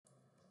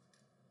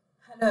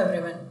Hello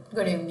everyone,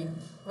 good evening.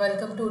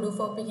 Welcome to Odoo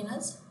for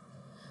Beginners.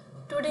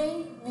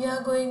 Today we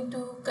are going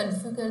to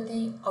configure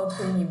the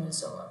outgoing email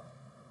server.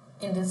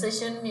 In this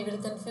session we will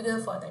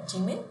configure for that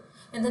Gmail.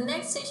 In the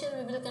next session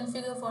we will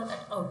configure for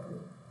that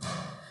Outlook.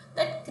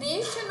 That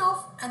creation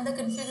of and the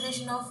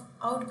configuration of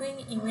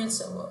outgoing email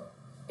server,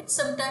 it's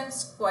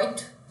sometimes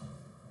quite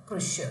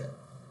crucial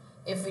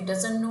if we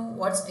doesn't know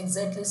what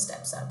exactly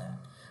steps are there,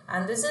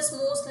 and this is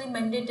mostly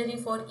mandatory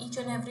for each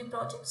and every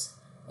project's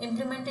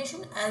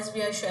implementation, as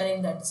we are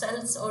sharing that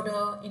sales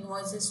order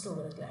invoices to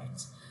our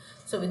clients.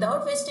 So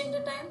without wasting the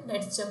time,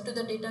 let's jump to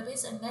the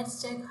database and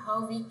let's check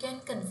how we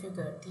can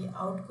configure the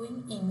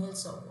outgoing email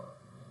server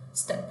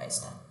step by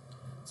step.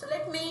 So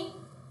let me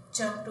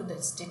jump to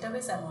this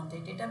database. I'm on the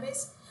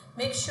database.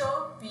 Make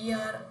sure we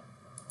are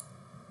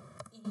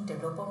in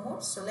developer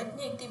mode. So let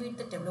me activate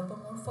the developer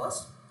mode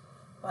first.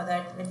 For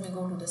that, let me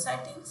go to the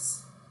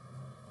settings,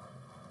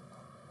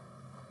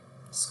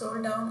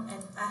 scroll down,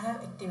 and I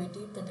have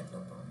activated the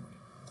developer mode.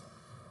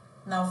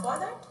 Now for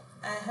that,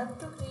 I have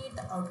to create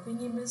the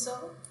outgoing email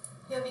server.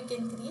 Here we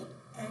can create,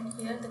 and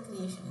here the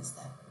creation is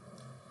there.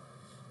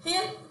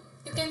 Here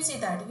you can see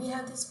that we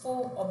have these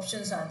four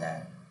options are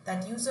there.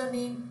 That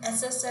username,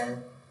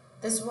 SSL,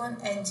 this one,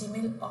 and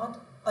Gmail OAuth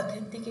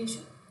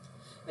Authentication.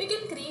 We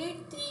can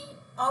create the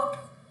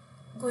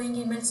outgoing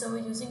email server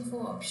using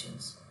four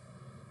options.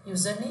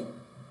 Username,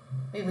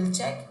 we will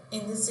check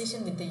in this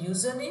session with the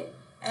username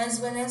as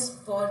well as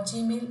for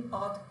Gmail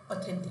OAuth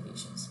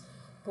authentications.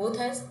 Both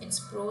has its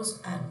pros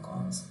and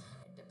cons.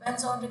 It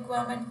depends on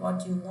requirement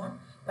what you want,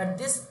 but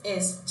this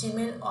is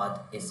Gmail OAuth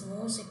is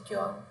more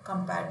secure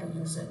compared to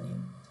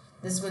username.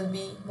 This will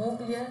be more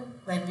clear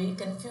when we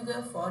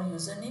configure for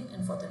username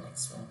and for the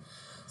next one.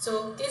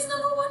 So case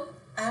number 1,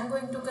 I am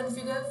going to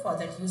configure for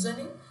that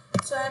username.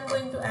 So I am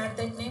going to add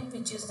that name,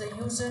 which is the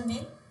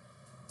username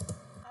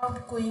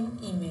outgoing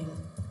email.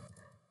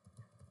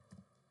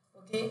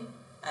 Okay,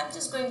 I'm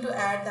just going to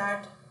add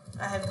that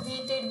I have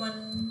created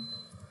one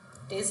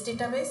test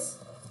database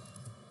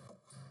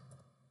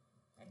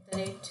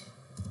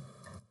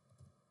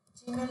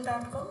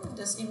 @gmail.com.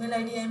 This email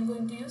ID I am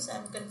going to use. I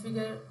am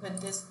configure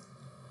with this.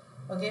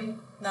 Okay,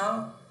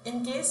 now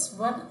in case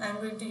 1 I am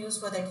going to use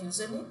for that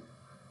username.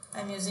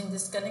 I am using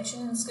this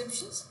connection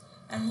inscriptions,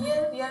 and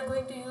here we are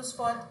going to use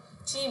for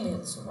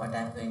Gmail. So what I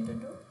am going to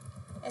do,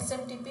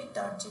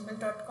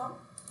 smtp.gmail.com,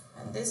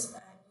 and this I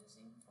am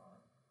using for.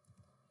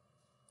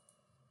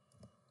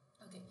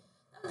 Okay,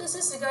 now this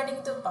is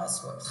regarding the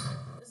passwords.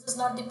 This is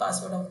not the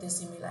password of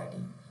this email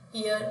ID.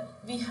 Here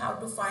we have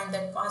to find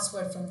that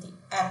password from the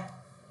app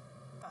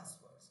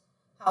passwords.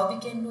 How we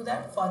can do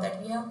that? For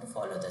that we have to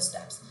follow the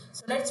steps.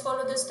 So let's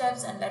follow the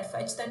steps and let's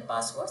fetch that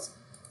passwords.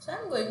 So I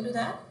am going to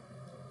that.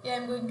 Here I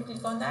am going to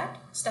click on that.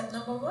 Step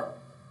number 1,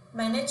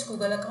 manage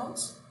Google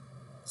accounts.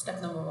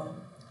 Step number 1.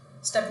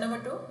 Step number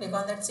 2, click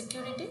on that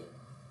security.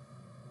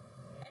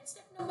 And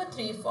step number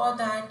 3, for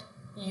that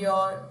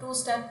your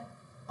 2-step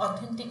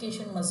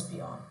authentication must be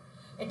on.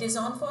 It is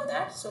on for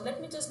that. So let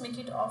me just make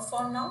it off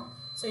for now,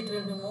 so it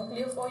will be more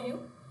clear for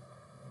you.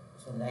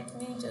 So let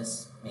me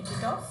just make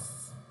it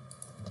off.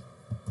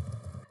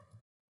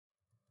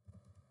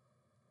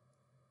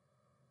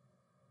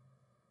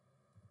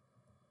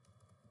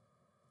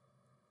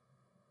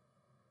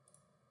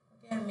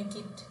 Okay, I make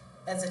it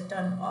as a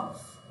turn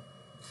off,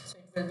 so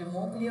it will be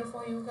more clear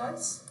for you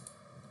guys.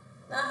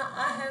 Now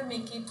I have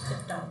make it the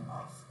turn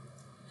off.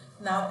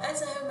 Now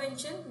as I have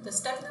mentioned, the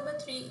step number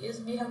 3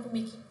 is we have to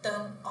make it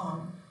turn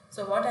on.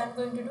 So what I am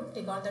going to do,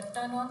 click on the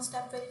turn on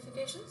step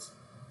verifications.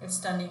 It's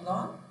turning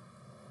on.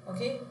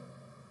 Okay,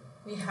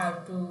 we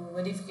have to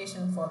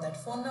verification for that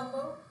phone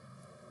number.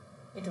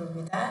 It will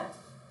be there.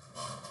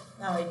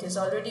 Now it is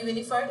already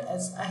verified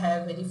as I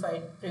have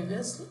verified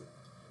previously.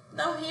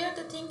 Now here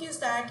the thing is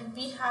that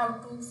we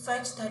have to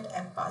fetch that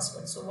app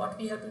password. So what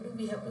we have to do,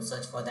 we have to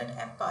search for that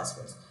app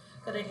passwords.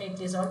 Currently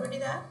it is already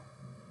there.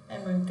 I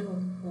am going to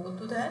go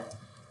to that.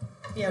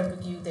 We have to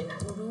give that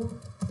Odoo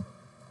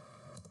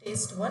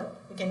test 1.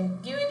 You can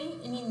give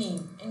any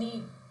name,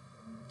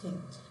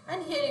 anything,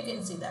 and here you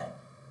can see that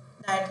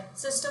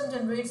system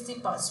generates the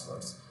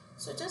passwords.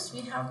 So just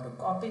we have to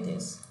copy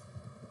this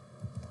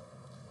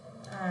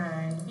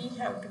and we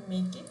have to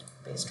make it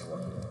paste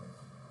over here,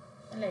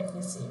 and let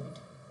me save it.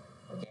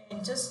 Okay,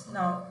 and just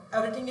now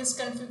everything is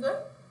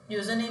configured.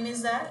 Username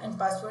is there and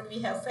password we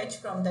have fetched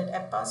from that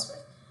app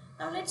password.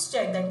 Now let's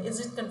check that is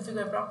it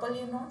configured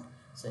properly or not.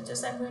 So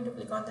just I'm going to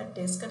click on the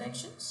test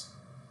connections,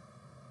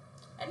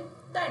 and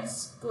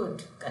that's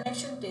good.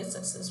 Connection test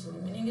successful,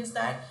 meaning is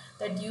that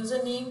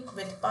username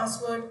with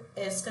password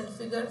is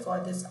configured for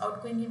this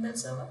outgoing email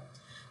server.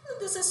 Now,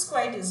 this is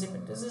quite easy,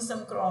 but this is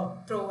some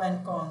pro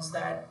and cons.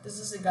 That this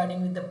is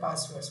regarding with the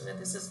password, so that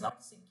this is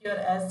not secure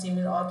as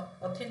Gmail OAuth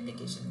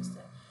authentication is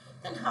there.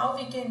 Then how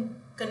we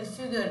can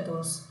configure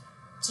those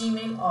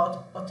Gmail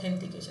OAuth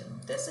authentication?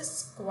 This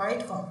is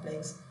quite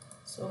complex.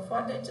 So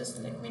for that, just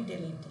let me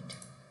delete it.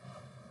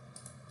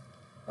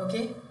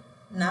 Okay,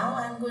 now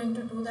I am going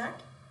to do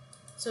that.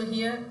 So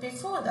here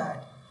before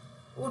that,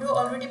 Odoo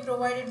already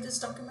provided this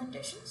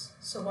documentation.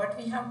 So what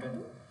we have to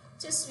do,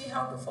 just we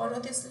have to follow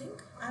this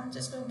link. I'm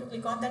just going to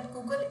click on that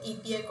Google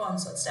API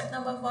console. Step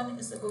number 1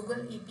 is the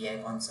Google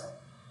API console.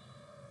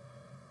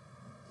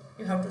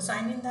 You have to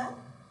sign in that.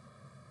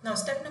 Now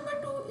step number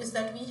 2 is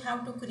that we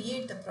have to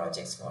create the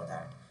projects for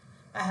that.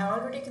 I have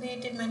already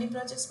created many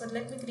projects, but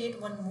let me create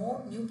one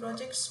more new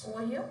projects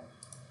over here.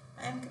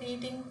 I am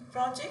creating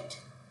project.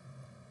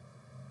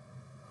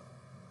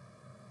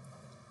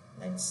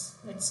 Let's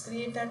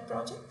create that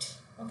project.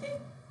 Okay.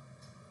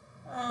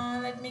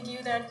 Let me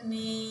give that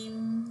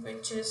name,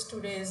 which is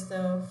today is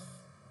the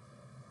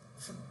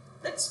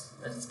let's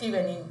give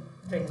any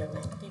random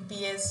name,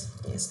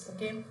 PPS test.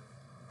 Okay,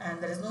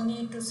 and there is no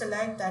need to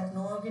select that,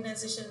 no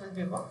organization will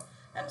be work.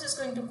 I'm just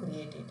going to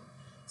create it.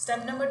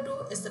 Step number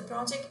 2 is the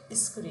project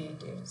is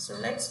created. So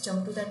let's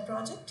jump to that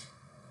project.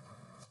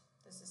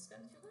 This is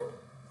configured.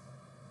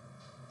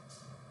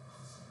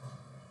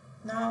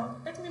 Now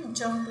let me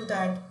jump to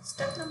that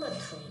step number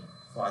 3.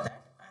 For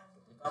that I have to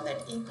click on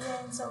that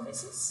API and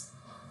services.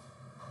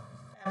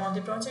 I am on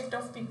the project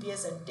of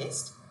PPS and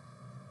test.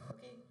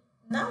 Okay.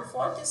 Now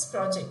for this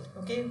project,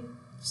 okay,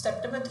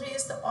 step number 3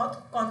 is the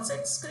auth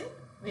concept screen.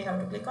 We have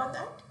to click on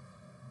that.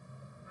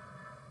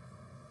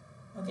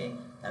 Okay,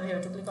 now we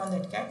have to click on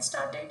that get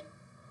started.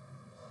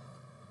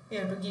 We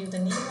have to give the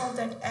name of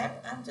that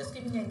app. I'm just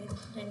giving any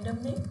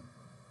random name.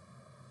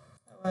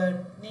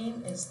 Our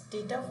name is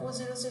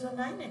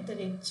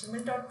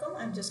data4009@gmail.com.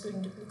 I'm just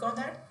going to click on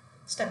that.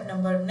 Step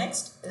number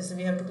next is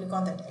we have to click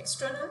on that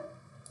external.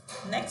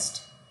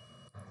 Next.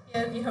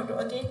 Here we have to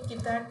again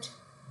give that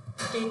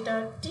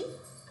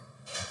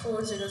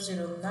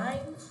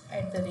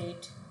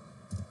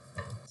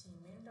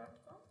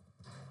data4009@gmail.com.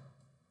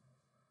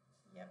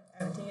 Yep,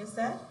 everything is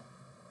there.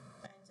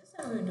 And just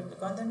I'm going to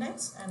click on the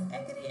next and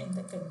agree and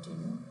the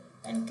continue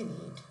and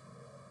create.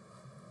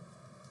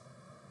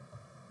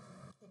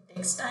 It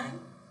takes time.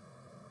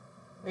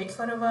 Wait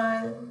for a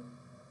while.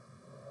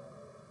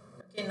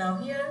 Okay, now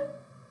here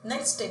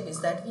next step is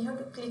that we have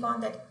to click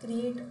on that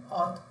create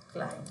auth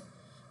client.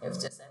 If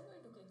just I'm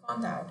going to click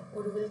on that,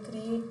 Odoo will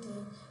create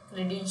the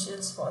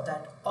credentials for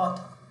that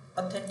auth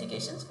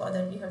authentications. For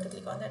that we have to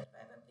click on that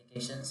web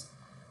applications.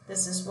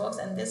 This is works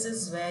and this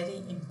is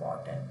very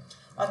important.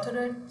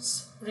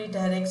 Authorize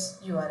redirects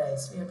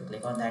URIs. We have to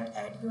click on that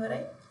add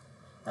URI.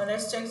 Now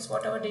let's check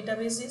what our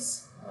database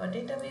is. Our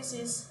database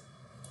is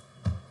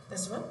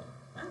this one.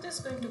 I'm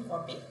just going to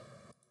copy.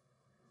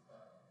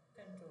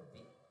 Control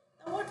V.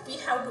 Now what we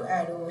have to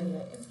add over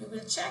here, if you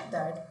will check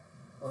that,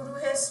 Odoo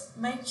has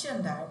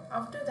mentioned that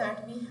after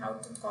that we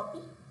have to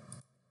copy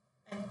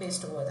and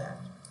paste over that.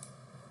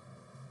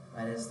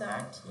 Where is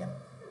that? Yeah.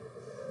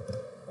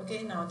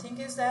 Okay, now thing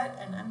is that,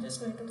 and I'm just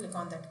going to click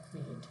on that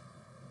create.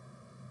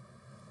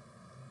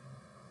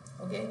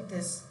 Okay,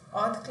 this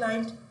auth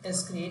client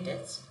is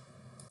created.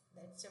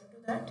 Let's jump to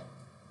that.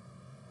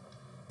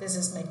 This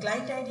is my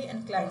client ID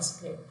and client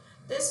script.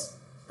 This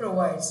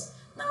provides.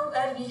 Now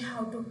where we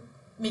have to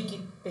make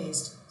it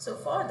paste. So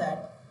for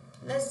that,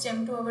 let's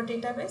jump to our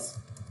database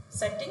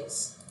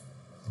settings.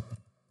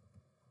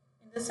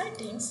 In the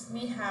settings,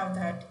 we have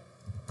that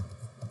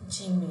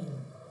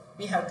Gmail.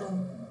 We have to,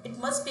 it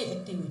must be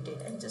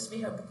activated and just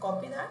we have to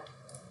copy that.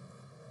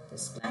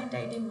 This client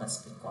ID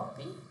must be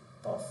copied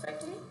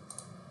perfectly.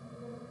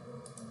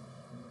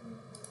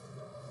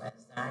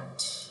 Where's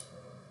that?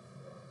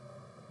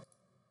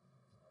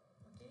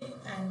 Okay,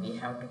 and we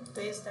have to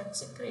paste that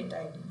secret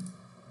ID.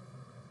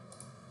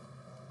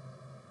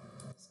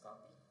 Let's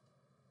copy.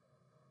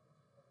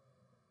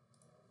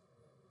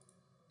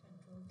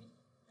 Control V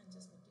and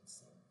just make it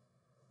save.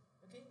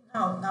 Okay,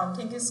 now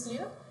thing is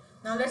clear.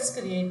 Now let's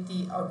create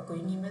the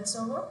outgoing email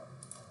server.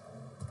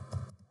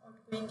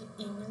 Outgoing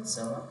email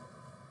server.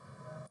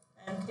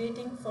 I am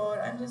creating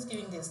for, I'm just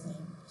giving this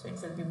name so it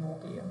will be more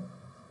clear.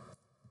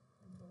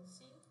 Control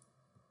C,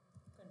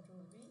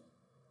 Control V,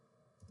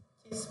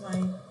 which is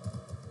my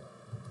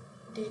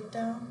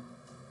data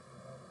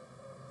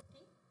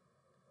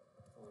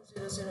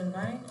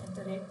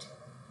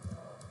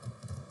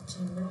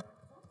T4009@gmail.com.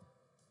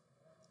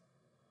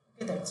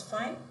 Okay, that's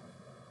fine.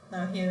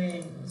 Now here we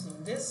are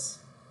using this.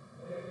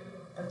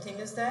 Everything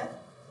is there.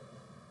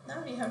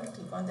 Now we have to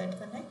click on that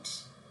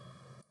connect.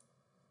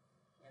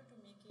 We have to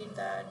make it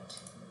that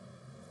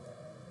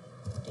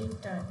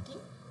data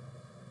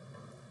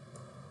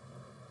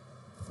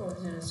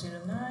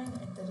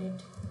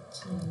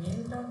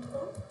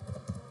T4009@gmail.com.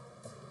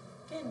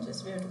 Okay, and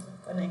just we have to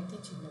connect the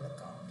Gmail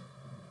account.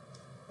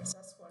 Let's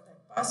ask for that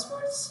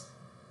passwords.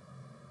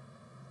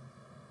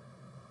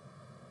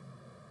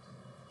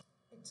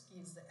 It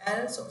gives the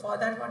error. So for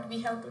that, what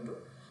we have to do?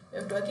 We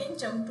have to again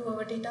jump to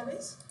our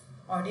database,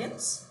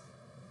 audience.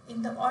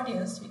 In the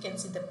audience, we can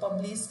see the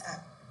publish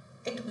app.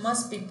 It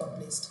must be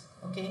published,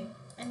 okay,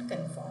 and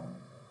confirm.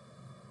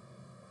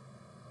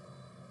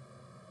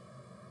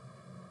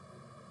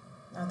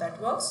 Now that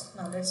works.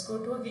 Now let's go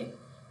to again.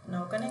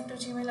 Now connect to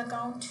Gmail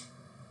account.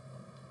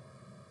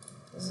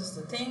 This is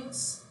the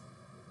things.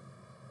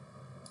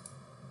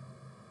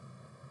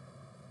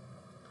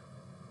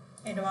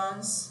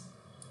 Advanced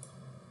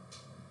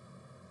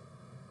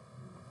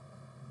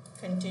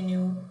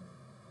Continue.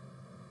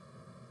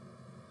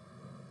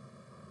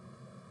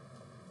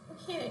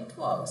 Here it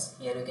works.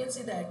 Here you can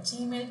see that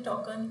Gmail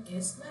token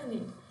is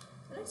valid.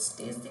 Let's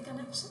test the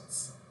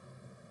connections.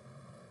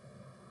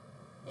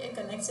 Here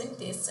connection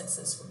test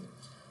successfully.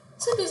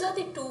 So these are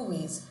the two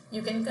ways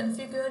you can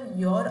configure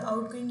your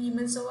outgoing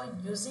email server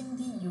using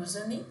the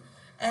username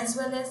as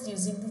well as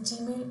using the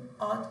Gmail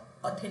auth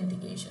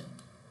authentication.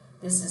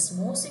 This is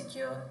more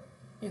secure.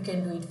 You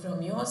can do it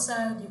from your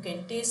side. You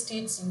can test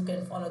it. So you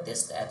can follow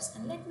these steps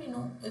and let me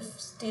know if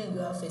still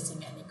you are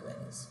facing any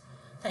queries.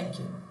 Thank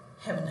you.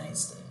 Have a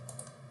nice day.